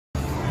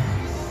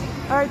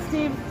All right,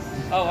 Steve.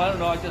 Oh, I don't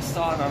know. I just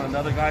saw it on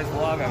another guy's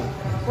vlog.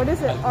 What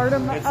is it?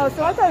 Artem? Oh,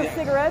 so I thought it was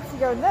cigarettes. You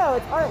go, no,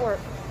 it's artwork.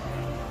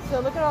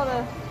 So look at all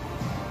the,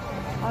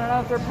 I don't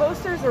know if they're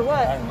posters or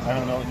what. I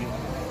don't know.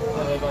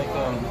 They're like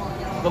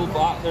little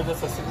box. They're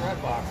just a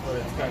cigarette box, but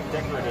it's kind of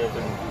decorative,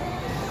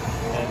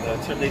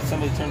 and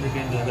somebody turned it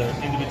into their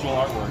individual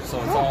artwork.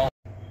 So it's all.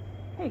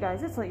 Hey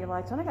guys, it's Let Your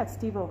Lights On. I got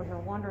Steve over here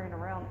wandering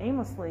around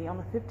aimlessly on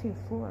the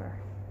 15th floor,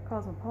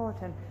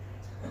 Cosmopolitan.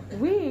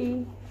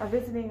 We are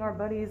visiting our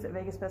buddies at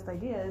Vegas Best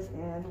Ideas,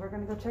 and we're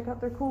going to go check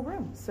out their cool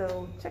room.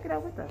 So check it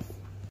out with us.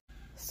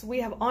 So we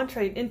have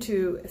entree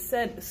into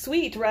said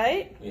suite,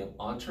 right? We have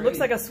entree. Looks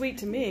like a suite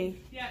to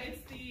me. Yeah,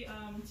 it's the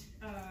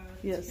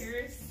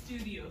Terrace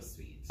Studio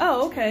Suite.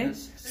 Oh, okay.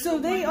 There's so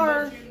they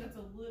are. That's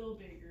a little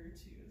bigger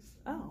too. So.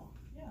 Oh.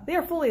 Yeah. They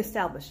are fully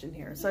established in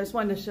here. So I just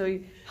wanted to show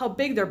you how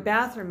big their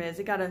bathroom is.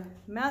 They got a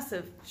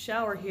massive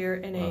shower here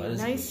and a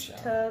nice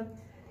tub.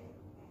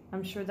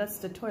 I'm sure that's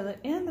the toilet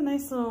and the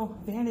nice little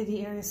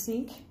vanity area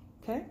sink.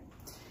 Okay.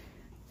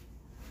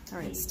 All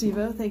right,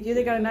 Steve-O, thank you.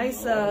 They got a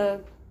nice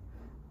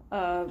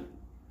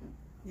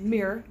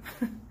mirror.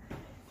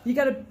 You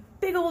got a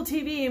big old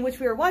TV in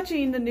which we were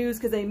watching the news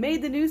because they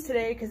made the news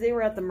today because they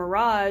were at the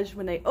Mirage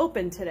when they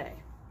opened today.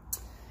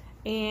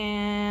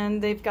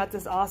 And they've got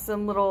this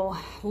awesome little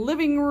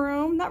living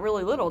room, not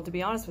really little to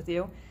be honest with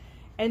you.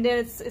 And then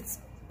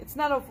it's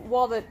not a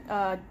wall that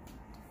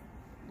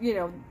you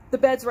know, the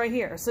bed's right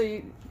here.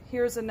 So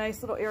here's a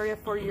nice little area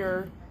for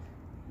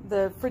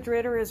the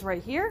refrigerator is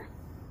right here.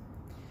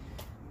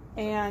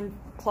 And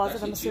closet,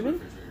 actually, I'm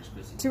assuming.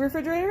 Two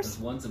refrigerators?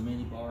 One's a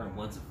mini bar and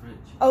one's a fridge.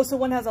 Oh, so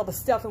one has all the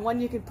stuff and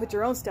one you can put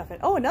your own stuff in.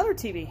 Oh, another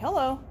TV.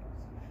 Hello.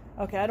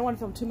 Okay, I don't want to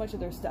film too much of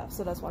their stuff,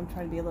 so that's why I'm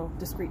trying to be a little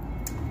discreet.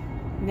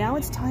 Now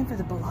it's time for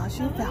the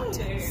Bellagio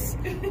fountains.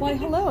 Why,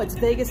 hello, it's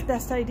Vegas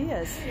Best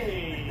Ideas.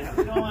 Hey, how's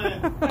it going?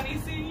 Funny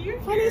seeing you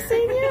here. Funny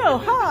seeing you.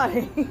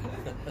 Hi.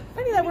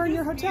 Funny that we're in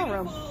your hotel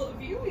room. Beautiful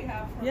view we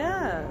have from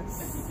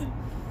yes.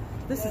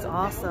 This is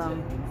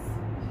awesome.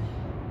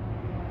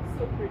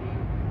 So pretty.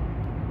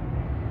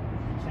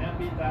 Can't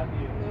beat that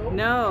view. Nope.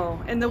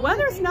 No, and the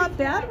weather's not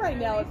bad right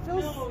now. It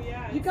feels. No,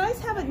 yeah, you guys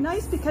have it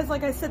nice because,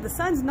 like I said, the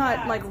sun's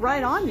not like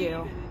right on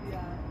you.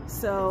 Yeah.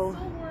 So. It's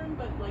still warm,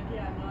 but like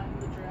not in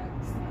the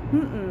direct sun.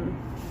 Mm-mm.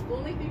 The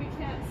only thing we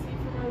can't see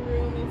from our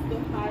room is the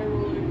high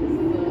roller because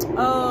of the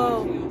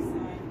Bellagio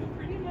sign, but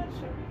pretty much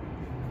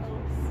everything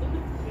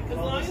else. As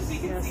long as we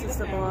can see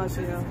the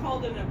Bellagio. It's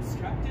called an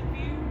obstructed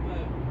view,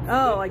 but.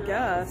 Oh, I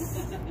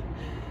guess.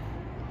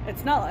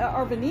 It's not,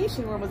 our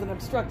Venetian room was an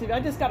obstructed. I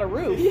just got a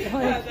roof. Yeah,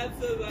 like,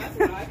 that's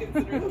what I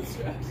consider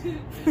obstructed.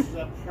 This is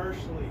a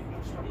partially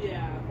obstructed.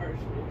 Yeah,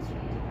 partially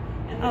obstructed.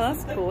 And oh,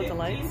 that's this cool with is the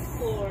lights. 15th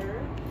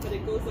floor, but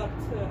it goes up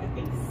to, I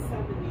think, 70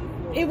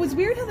 floors. It was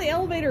weird how the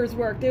elevators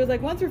worked. They was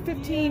like 1 through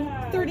 15,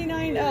 yeah,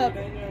 39 weird, up.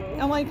 I know.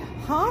 I'm like,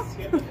 huh?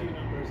 Skip a few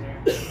numbers there. I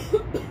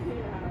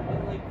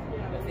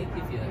think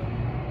if you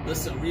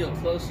listen real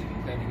close, you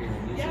can kind of hear the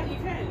music. Yeah, you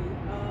can.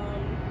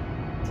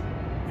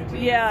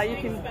 Yeah, you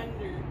can.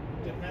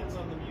 Depends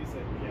on the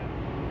music, yeah.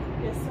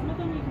 Yeah, some of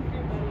them you can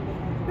hear better than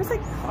others. There's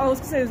like, I was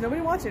gonna say there's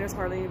nobody watching. There's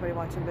hardly anybody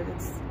watching, but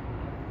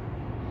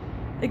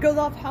it goes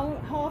off how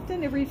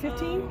often? Every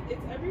 15?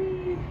 It's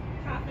every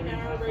half an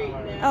hour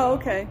right now. Oh,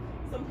 okay.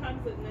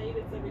 Sometimes at night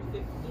it's every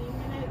 15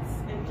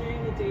 minutes, and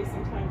during the day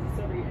sometimes it's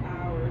every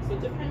hour. So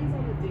it depends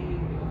on the day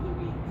of the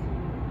week.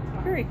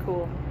 Very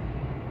cool.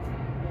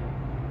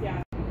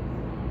 Yeah.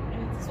 And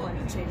it's Just wanted to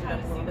cool change it to up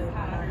a little see the bit.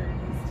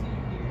 patterns too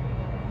here.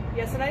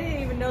 Yes, and I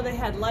didn't even know they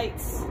had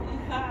lights.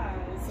 Yeah,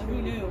 it's So who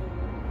knew?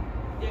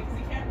 Yeah, because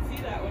you can't see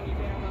that when you're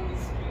down on the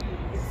street.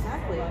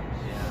 Exactly.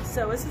 Yeah.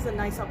 So this is a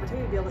nice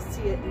opportunity to be able to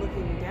see it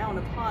looking down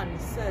upon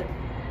said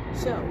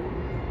show.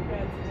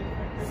 Yeah, it's a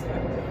different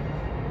perspective.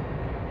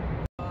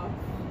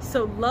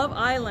 So Love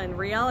Island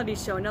reality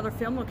show, another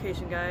film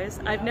location, guys.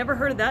 Yeah. I've never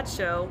heard of that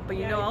show, but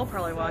you know I'll it's,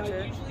 probably watch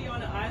it. Usually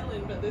on an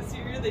island, but this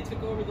year they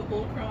took over the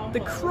whole Cromwell. The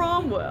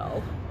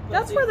Cromwell.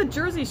 That's where the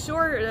Jersey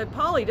Shore,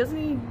 Polly, doesn't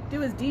he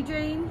do his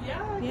DJing?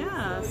 Yeah.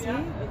 Yeah, So, see?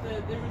 yeah.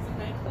 There was a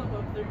nightclub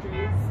up there,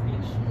 Dre's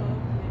Beach Club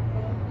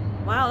nightclub.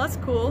 Wow, that's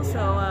cool. Yeah,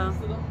 So,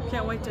 the whole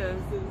can't wait place to. is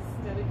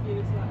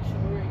dedicated to that show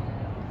right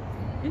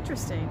now.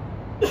 Interesting.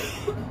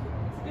 It's a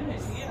good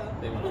idea.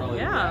 They would probably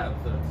Yeah.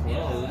 have the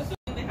clothes.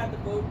 Yeah. They had the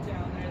boat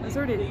down there. That's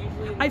already.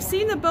 I've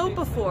seen the boat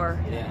before.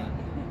 Yeah.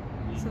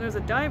 So there's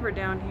a diver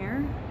down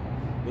here.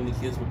 When the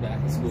kids were back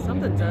in school,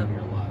 Something's we were up. down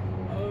here a lot.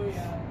 Oh,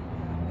 yeah.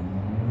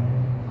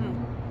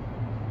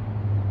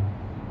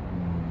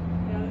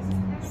 Yeah, this is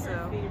kind of So.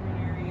 our favorite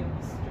area of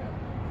the strip.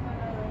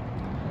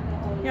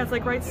 Yeah, it's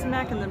like right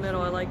smack in the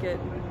middle. I like it.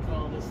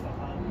 Call this the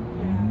hub.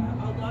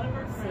 Yeah, a lot of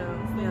our So,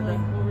 friends, they yeah, like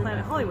the over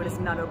Planet by Hollywood is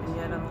not Florida. open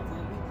yet, I don't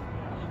think.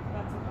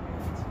 That's a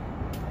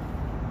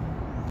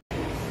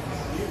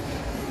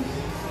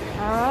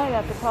All right,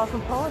 at the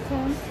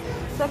Cosmopolitan,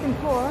 second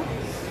floor.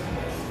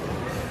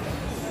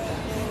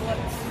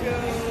 Let's go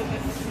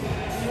this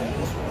way.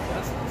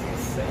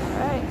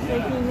 All right,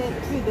 taking it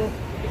to the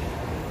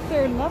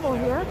third level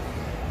here.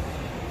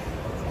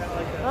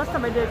 Last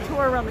time I did a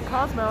tour around the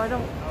Cosmo, I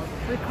don't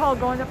recall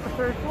going up the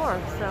 3rd floor.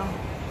 So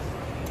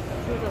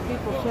here's a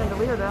beautiful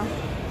chandelier though.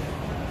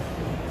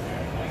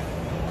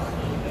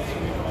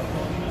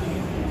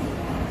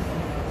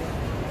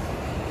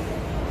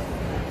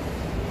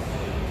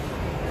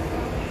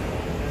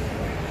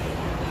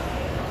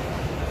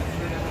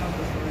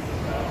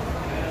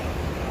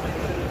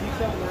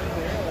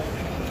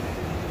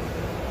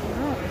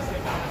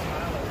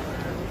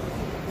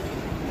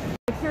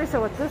 I'm curious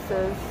what this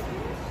is.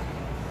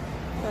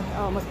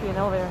 Oh, it must be an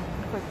elevator.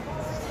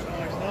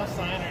 There's no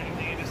sign or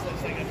anything. It just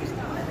looks like it's just a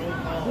roll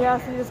call. Yeah,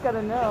 so you just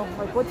gotta know.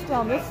 Like, what's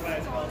down this That's why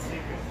it's called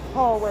secret.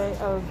 hallway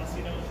of Unless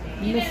you know what's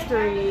bad.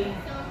 mystery?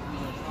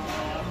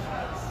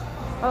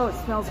 Oh, it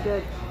smells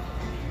good.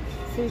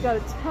 So you got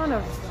a ton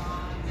of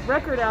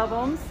record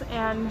albums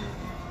and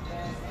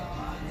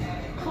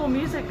cool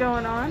music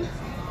going on.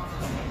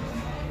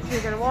 So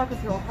you're gonna walk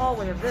into a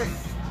hallway of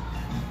this.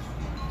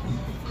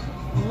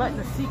 I'm letting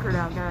the secret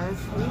out, guys.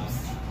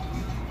 Oops.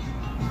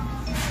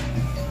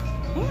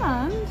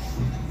 And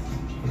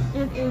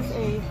it is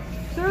a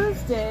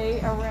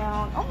Thursday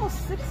around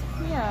almost 6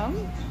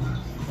 p.m.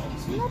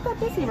 Not that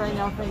busy right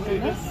now, thank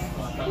goodness.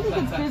 I think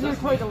it's busier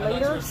toward the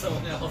later.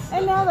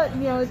 And now that,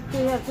 you know,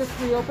 they have just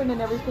reopened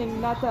and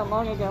everything not that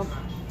long ago,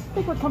 I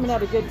think we're coming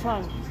at a good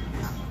time.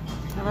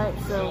 Alright,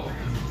 so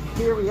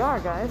here we are,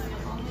 guys.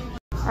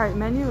 Alright,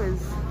 menu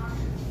is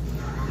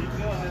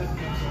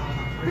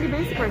pretty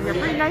basic right here.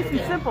 Pretty nice and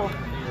simple.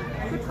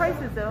 Good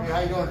prices though. Hey, how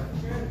you doing?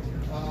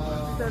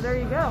 So there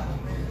you go.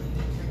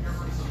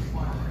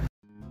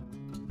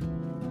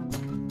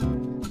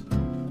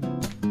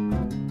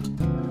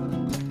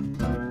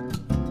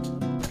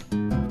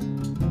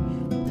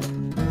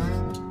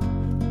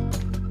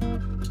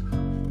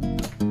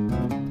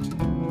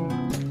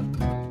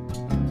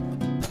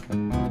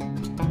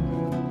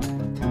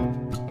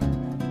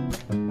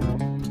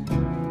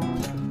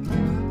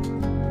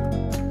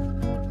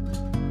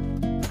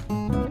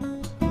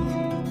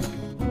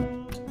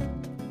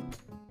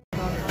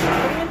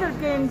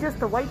 Just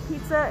the white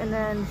pizza, and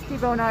then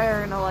Steve-O and I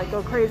are gonna like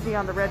go crazy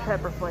on the red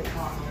pepper flakes.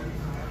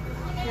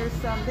 Here's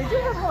some. They do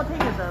have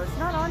jalapenos though. It's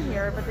not on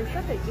here, but they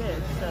said they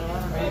did. So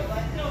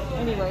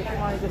anyway, if you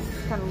want to just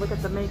kind of look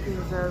at the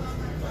makings of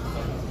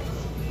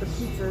the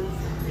pizzas.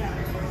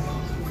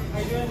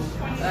 I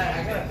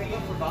got a big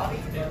one for Bobby.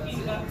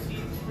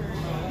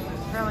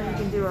 Apparently, you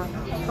can do a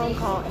phone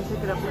call and pick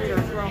it up later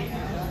as well.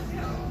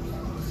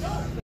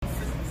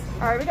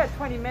 All right, we got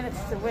 20 minutes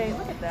to wait.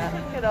 Look at that.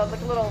 Look at like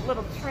a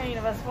little train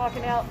of us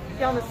walking out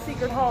down the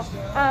secret hall.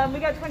 We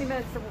got 20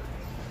 minutes to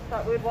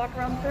thought we'd walk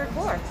around the 3rd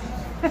floor.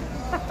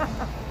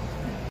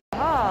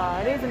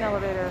 Ah, it is an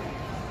elevator.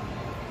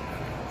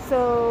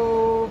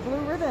 So,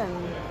 Blue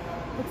Ribbon.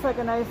 Looks like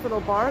a nice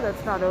little bar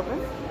that's not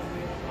open.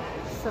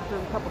 Except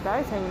there's a couple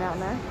guys hanging out in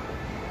there.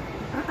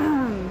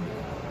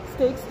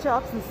 Steaks,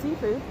 chops, and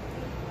seafood.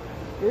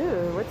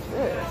 Ooh, what's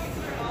this?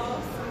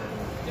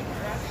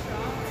 Different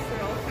restaurants.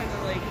 They're all kind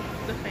of like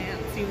the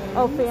fancy ones.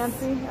 Oh,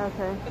 fancy?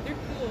 Okay. But they're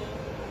cool.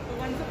 The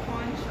one's a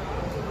pawn shop.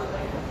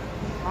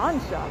 Pawn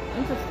shop.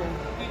 Interesting.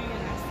 Beauty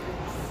and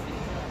Essex.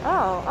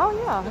 Oh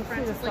yeah. The I see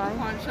front the is like a sign.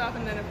 pawn shop,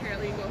 and then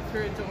apparently you go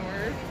through a door,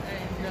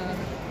 and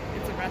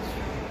it's a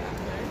restaurant down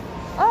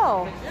there.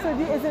 Oh, so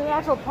is it an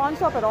actual pawn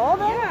shop at all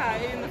then? Yeah,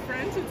 in the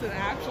front it's an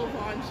actual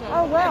pawn shop.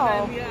 Oh,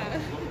 wow. And then, yeah.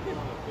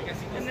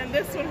 And then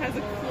this one has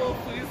a cool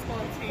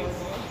foosball table.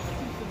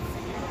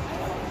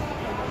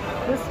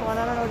 This one,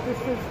 I don't know what this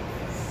is.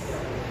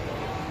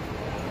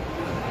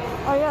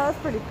 Oh yeah, that's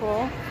pretty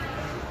cool.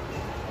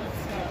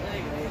 It's got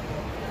like...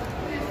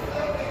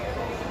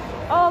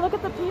 Oh, look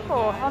at the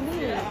people. How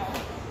neat.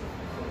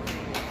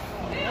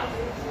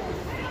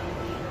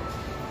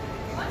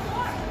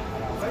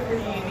 It's a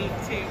pretty unique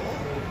table.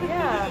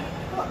 Yeah.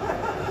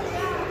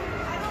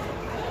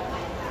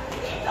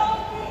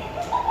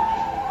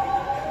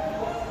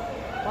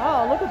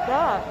 Wow, look at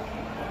that.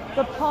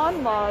 The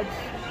Pawn Lodge.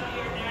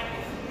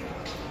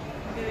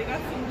 Yeah, they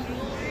got some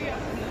jewelry up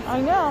in this.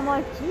 I know, I'm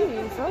like,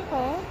 geez,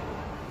 okay.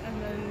 And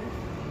then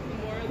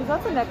more of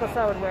Because that's a necklace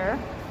I would wear.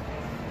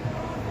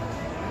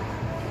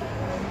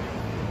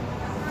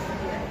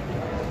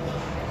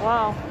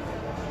 Wow.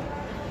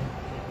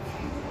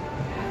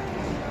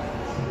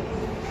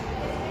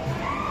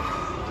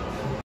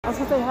 I was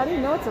gonna say, how do you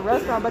know it's a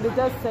restaurant? But it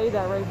does say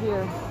that right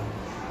here.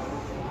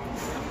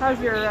 How's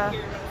your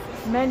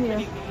menu?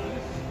 It's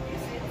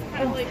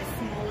kind of like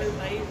smaller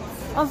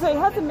lights. I'll say it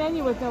has a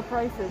menu with no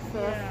prices. So.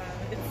 Yeah,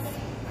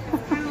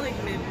 it's kind of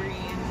like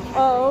mid-range.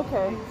 Oh,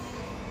 okay.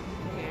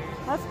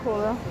 That's cool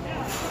though.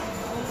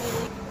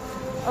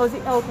 Oh, is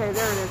it? Okay,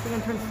 there it is. The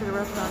entrance to the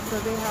restaurant. So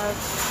they have.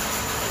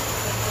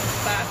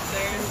 Back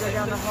there. You go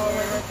down the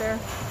hallway right there.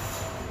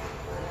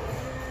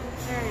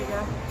 There you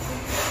go.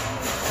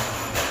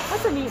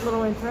 That's a neat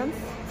little entrance.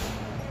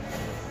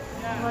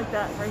 I like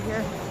that right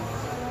here.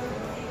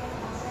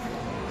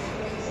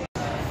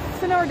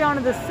 So now we're down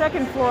to the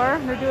 2nd floor.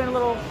 They're doing a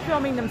little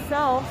filming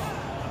themselves.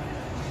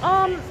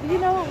 You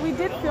know, we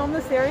did film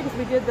this area because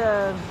we did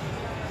the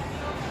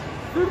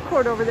food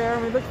court over there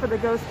and we looked for the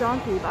ghost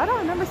donkey. But I don't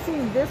remember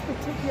seeing this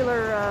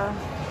particular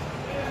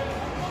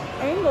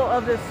angle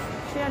of this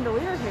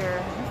chandelier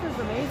here. This is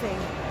amazing.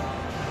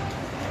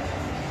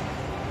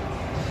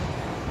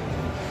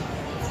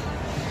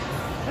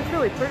 That's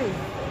really pretty.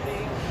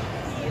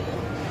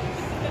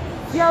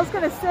 Yeah, I was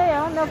gonna say,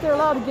 I don't know if they're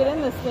allowed to get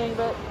in this thing,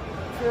 but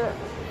it's a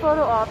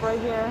photo op right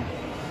here.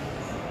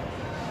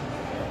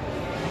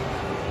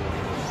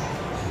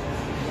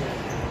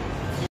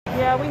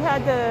 Yeah, we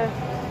had the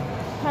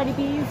Hattie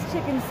B's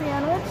chicken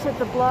sandwich at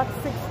the Block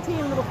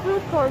 16 little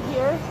food court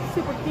here.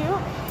 Super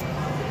cute.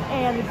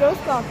 And the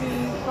Ghost Donkey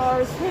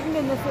bar is hidden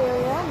in this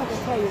area. I'm not going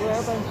to tell you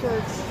where, but I'm sure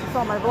you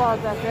saw my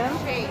vlog back then.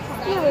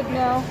 You would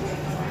know.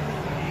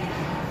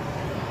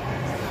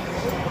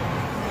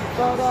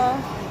 But,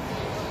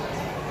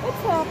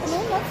 it's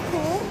happening. That's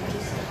cool.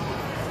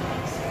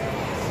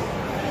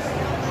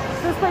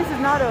 This place is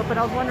not open.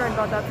 I was wondering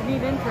about that. It's a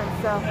neat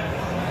entrance, so.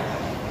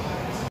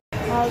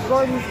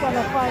 Gordon's going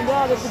to find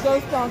out if the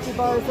Ghost Donkey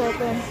bar is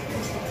open.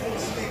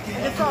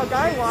 I just saw a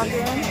guy walk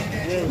in.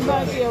 He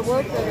might be a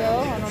worker, though.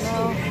 I don't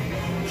know.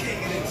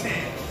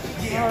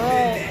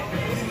 Alright.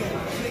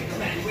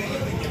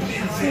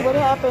 Let's see what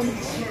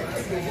happens.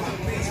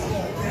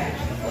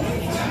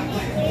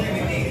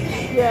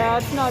 Yeah,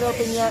 it's not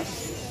open yet.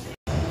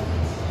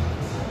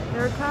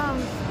 Here it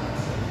comes.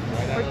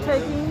 We're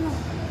taking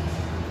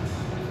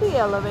the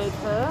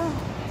elevator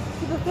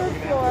to the 3rd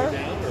floor.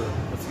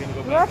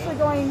 We're actually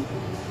going to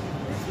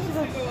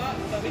the... Go up,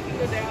 but we can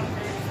go down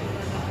first.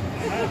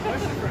 I have a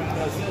question for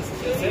us.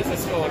 It says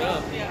it's going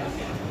up. Yeah,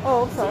 okay.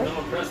 Oh, sorry. So no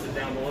one pressed it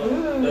down below.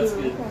 Ooh, That's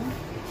good. okay.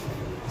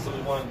 So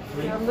we want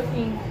 3. We're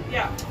looking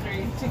Yeah,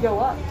 3. to go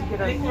up to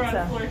get I our think we're on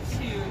pizza. floor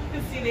 2. You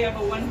can see they have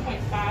a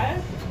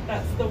 1.5.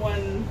 That's the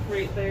one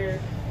right there.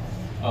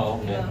 Oh,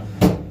 okay.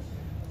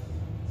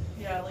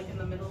 Yeah, like in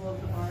the middle of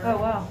the bar. Oh,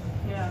 wow.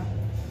 Yeah.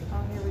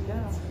 Oh, here we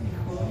go.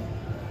 Cool.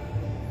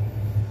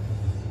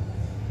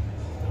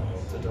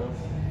 It's a door.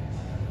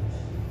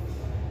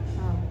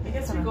 Oh, I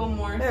guess we kinda- go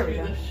more there through we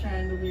go. the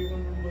chandelier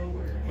when we're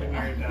lower. When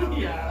you're down.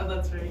 Yeah,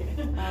 that's right.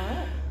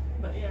 Alright.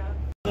 But yeah.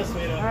 This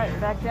way to Alright,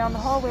 back down the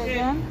hallway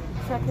again.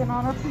 Check in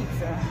on our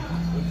pizza.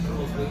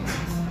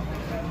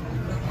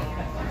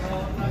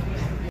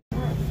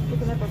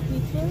 Picking up our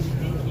pizza.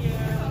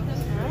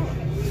 Alright.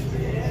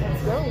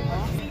 Let's go.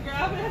 Can you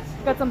grab it?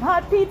 Got some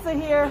hot pizza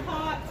here.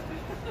 Hot.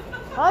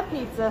 Hot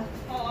pizza.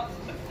 Hot.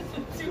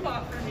 Too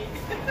hot for me.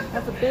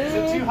 That's a Is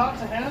it too big... hot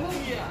to handle?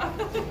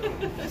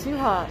 Yeah. Too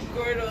hot.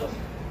 Gordo,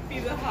 be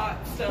the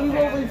hot stuff. We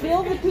will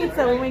reveal the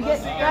pizza when we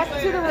get back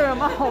to the room.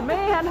 Oh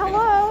man,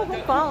 hello.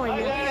 I'm following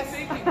you.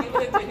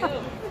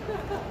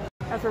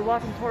 As we're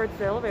walking towards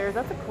the elevators,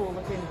 that's a cool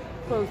looking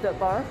closed up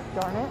bar.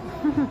 Darn it.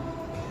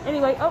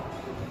 Anyway, oh,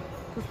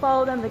 we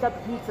followed them. They got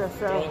the pizza,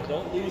 so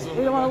Don't lose them.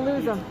 we don't want to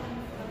lose them.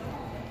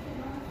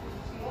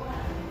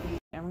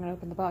 I'm going to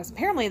open the box.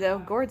 Apparently, though,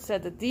 Gord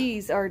said that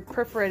these are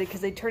perforated because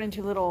they turn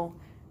into little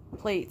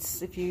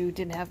plates if you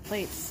didn't have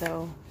plates,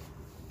 so...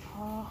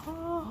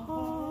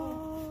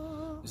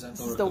 This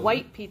is the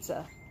white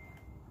pizza.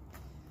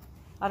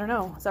 I don't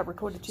know. Is that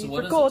ricotta cheese?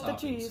 what is the Ricotta toppings?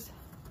 cheese.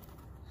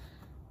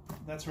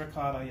 That's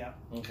ricotta, yeah.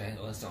 Okay,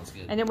 well that sounds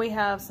good. And then we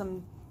have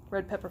some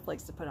red pepper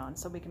flakes to put on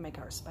so we can make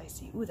ours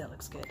spicy. Ooh, that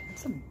looks good. And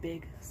some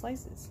big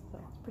slices, so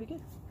it's pretty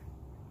good.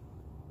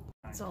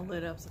 It's all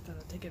lit up, so I'm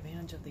gonna take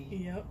advantage of the...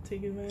 Yep,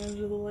 take advantage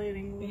of the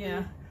lighting.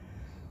 Yeah.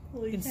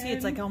 You can see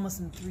it's like almost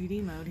in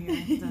 3D mode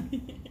here.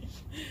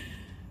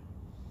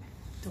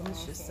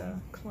 Delicious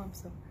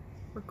clumps of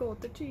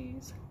ricotta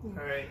cheese.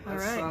 Alright,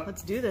 Alright,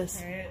 let's do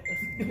this. Alright,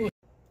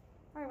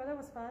 Alright, well that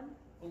was fun.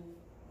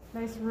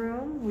 Nice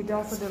room. We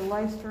also did a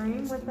live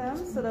stream with them,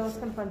 so that was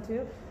kind of fun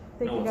too.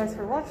 Thank you guys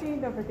for watching.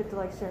 Don't forget to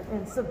like, share,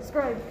 and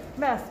subscribe.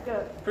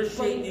 Mascot.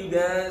 Appreciate you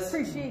guys.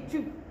 Appreciate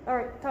you.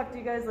 Alright, talk to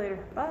you guys later.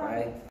 Bye.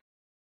 Bye.